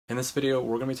In this video,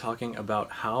 we're going to be talking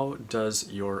about how does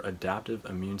your adaptive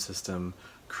immune system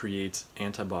create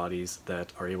antibodies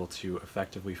that are able to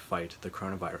effectively fight the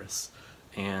coronavirus.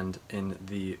 And in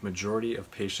the majority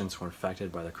of patients who are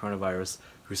infected by the coronavirus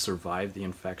who survive the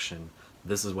infection,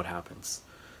 this is what happens.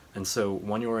 And so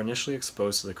when you are initially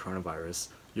exposed to the coronavirus,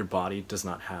 your body does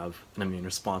not have an immune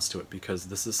response to it because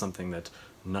this is something that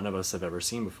none of us have ever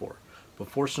seen before. But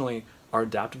fortunately, our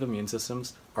adaptive immune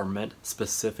systems are meant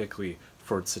specifically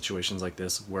for situations like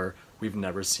this where we've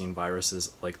never seen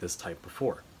viruses like this type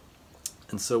before.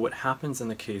 And so what happens in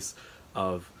the case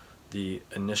of the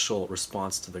initial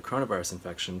response to the coronavirus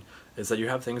infection is that you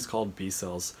have things called B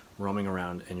cells roaming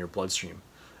around in your bloodstream.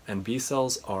 And B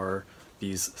cells are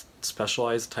these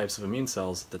specialized types of immune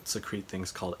cells that secrete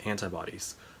things called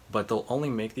antibodies. But they'll only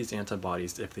make these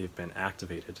antibodies if they've been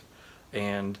activated.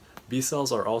 And B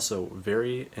cells are also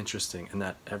very interesting in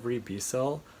that every B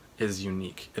cell is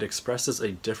unique. It expresses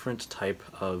a different type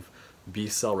of B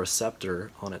cell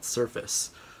receptor on its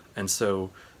surface. And so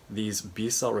these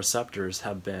B cell receptors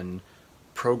have been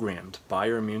programmed by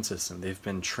your immune system. They've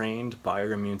been trained by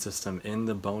your immune system in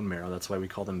the bone marrow, that's why we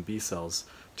call them B cells,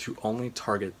 to only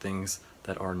target things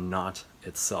that are not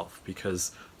itself,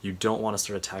 because you don't want to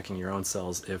start attacking your own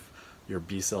cells if your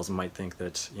B cells might think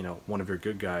that, you know, one of your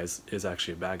good guys is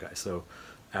actually a bad guy. So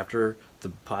after the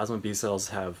plasma B cells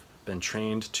have been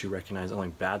trained to recognize only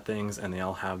bad things and they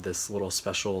all have this little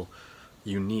special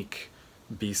unique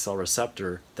B cell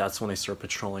receptor, that's when they start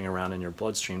patrolling around in your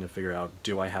bloodstream to figure out,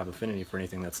 do I have affinity for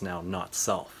anything that's now not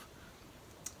self?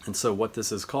 And so what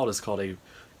this is called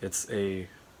it's a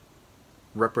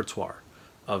repertoire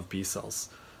of B cells.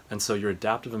 And so your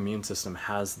adaptive immune system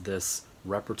has this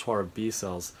repertoire of B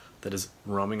cells that is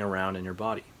roaming around in your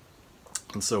body.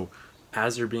 And so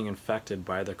as you're being infected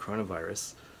by the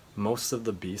coronavirus, most of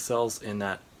the B cells in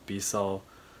that B cell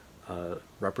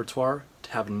repertoire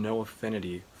have no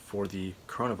affinity for the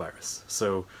coronavirus.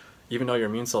 So even though your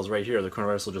immune cell's right here, the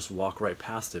coronavirus will just walk right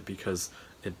past it because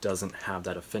it doesn't have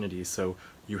that affinity. So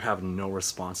you have no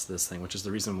response to this thing, which is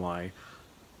the reason why,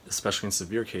 especially in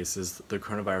severe cases, the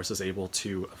coronavirus is able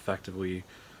to effectively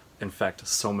infect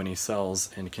so many cells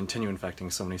and continue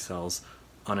infecting so many cells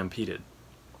unimpeded.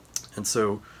 And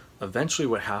so eventually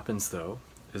what happens though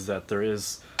is that there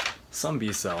is some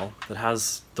B cell that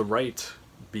has the right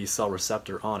B cell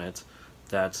receptor on it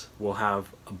that will have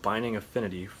a binding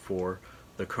affinity for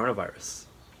the coronavirus.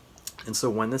 And so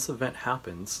when this event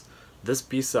happens, this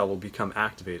B cell will become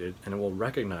activated and it will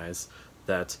recognize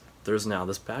that there's now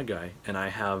this bad guy and I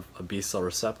have a B cell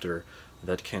receptor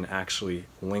that can actually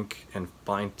link and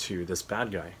bind to this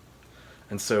bad guy.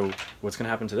 And so what's going to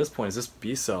happen to this point is this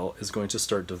B cell is going to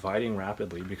start dividing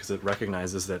rapidly because it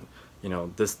recognizes that, you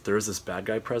know, there's this bad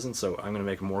guy present, so I'm going to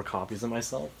make more copies of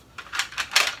myself.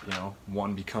 You know,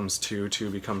 1 becomes 2, 2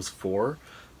 becomes 4,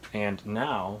 and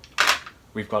now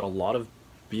we've got a lot of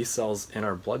B cells in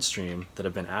our bloodstream that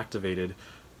have been activated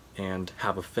and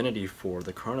have affinity for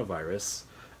the coronavirus,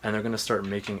 and they're going to start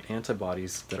making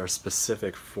antibodies that are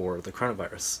specific for the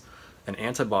coronavirus. And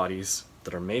antibodies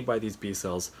that are made by these B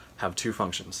cells have two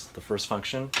functions. The first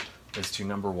function is to,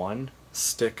 number one,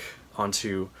 stick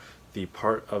onto the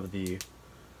part of the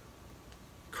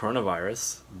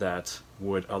coronavirus that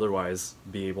would otherwise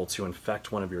be able to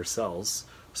infect one of your cells.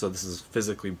 So this is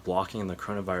physically blocking the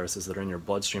coronaviruses that are in your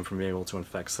bloodstream from being able to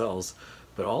infect cells,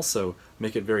 but also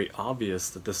make it very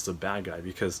obvious that this is a bad guy,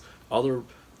 because other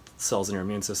cells in your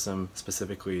immune system,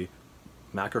 specifically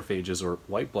macrophages or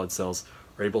white blood cells,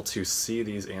 are able to see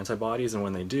these antibodies, and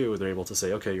when they do, they're able to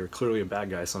say, okay, you're clearly a bad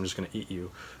guy, so I'm just going to eat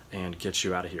you and get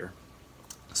you out of here.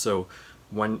 So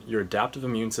when your adaptive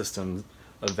immune system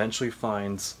eventually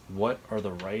finds what are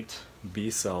the right B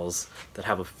cells that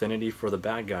have affinity for the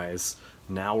bad guys,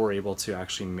 now we're able to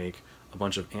actually make a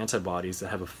bunch of antibodies that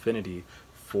have affinity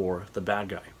for the bad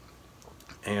guy.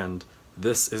 And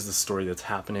this is the story that's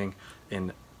happening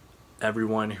in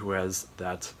everyone who has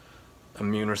that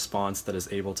immune response that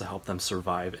is able to help them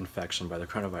survive infection by the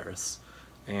coronavirus.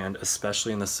 And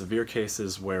especially in the severe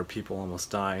cases where people almost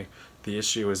die, the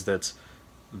issue is that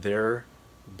their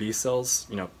B cells,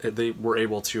 you know, they were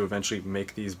able to eventually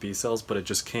make these B cells, but it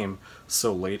just came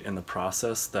so late in the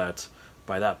process that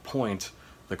by that point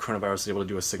the coronavirus is able to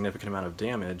do a significant amount of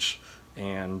damage,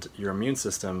 and your immune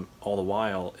system all the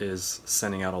while is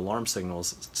sending out alarm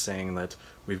signals saying that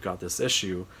we've got this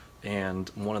issue. And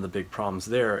one of the big problems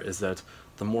there is that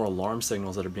the more alarm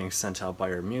signals that are being sent out by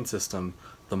your immune system,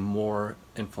 the more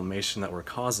inflammation that we're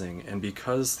causing. And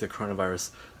because the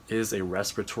coronavirus is a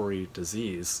respiratory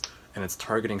disease and it's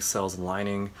targeting cells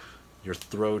lining your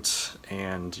throat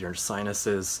and your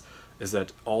sinuses, is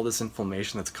that all this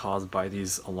inflammation that's caused by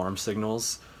these alarm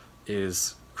signals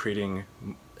is creating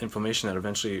inflammation that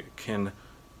eventually can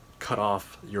cut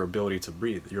off your ability to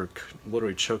breathe. You're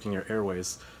literally choking your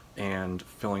airways and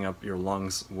filling up your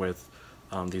lungs with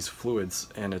these fluids,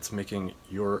 and it's making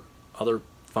your other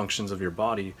functions of your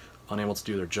body unable to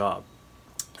do their job.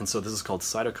 And so this is called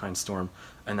cytokine storm,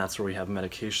 and that's where we have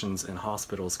medications in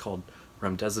hospitals called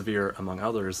remdesivir, among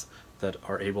others, that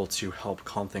are able to help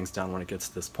calm things down when it gets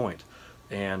to this point.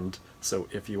 And so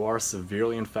if you are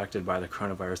severely infected by the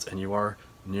coronavirus and you are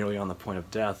nearly on the point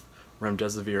of death,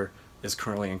 remdesivir is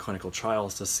currently in clinical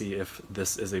trials to see if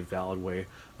this is a valid way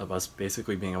of us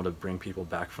basically being able to bring people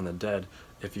back from the dead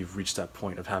if you've reached that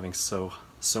point of having so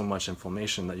much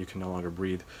inflammation that you can no longer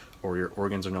breathe, or your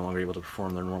organs are no longer able to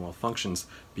perform their normal functions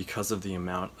because of the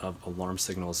amount of alarm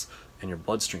signals in your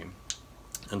bloodstream.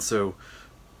 And so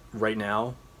right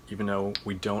now, even though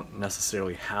we don't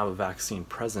necessarily have a vaccine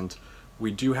present, we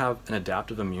do have an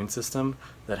adaptive immune system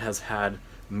that has had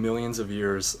millions of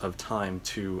years of time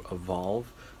to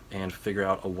evolve and figure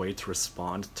out a way to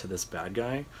respond to this bad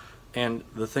guy. And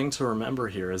the thing to remember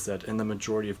here is that in the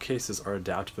majority of cases, our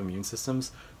adaptive immune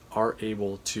systems are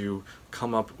able to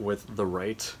come up with the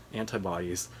right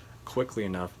antibodies quickly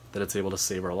enough that it's able to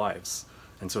save our lives.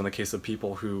 And so in the case of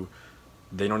people who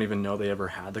they don't even know they ever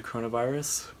had the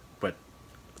coronavirus, but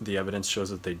the evidence shows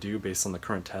that they do based on the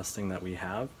current testing that we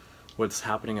have, what's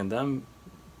happening in them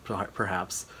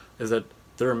perhaps is that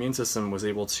their immune system was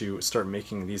able to start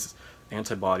making these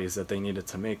antibodies that they needed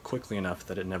to make quickly enough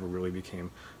that it never really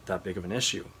became that big of an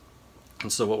issue.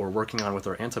 And so what we're working on with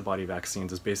our antibody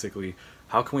vaccines is basically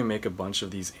how can we make a bunch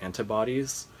of these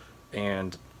antibodies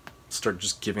and start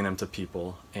just giving them to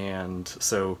people, and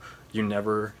so you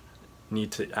never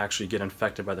need to actually get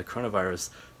infected by the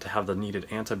coronavirus to have the needed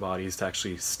antibodies to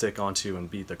actually stick onto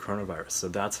and beat the coronavirus. So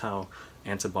that's how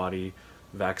antibody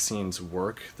vaccines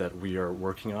work that we are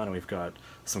working on, and we've got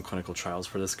some clinical trials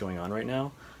for this going on right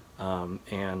now.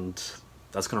 And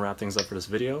that's going to wrap things up for this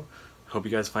video. Hope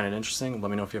you guys find it interesting.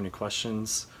 Let me know if you have any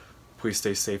questions. Please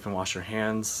stay safe and wash your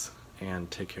hands, and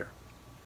take care.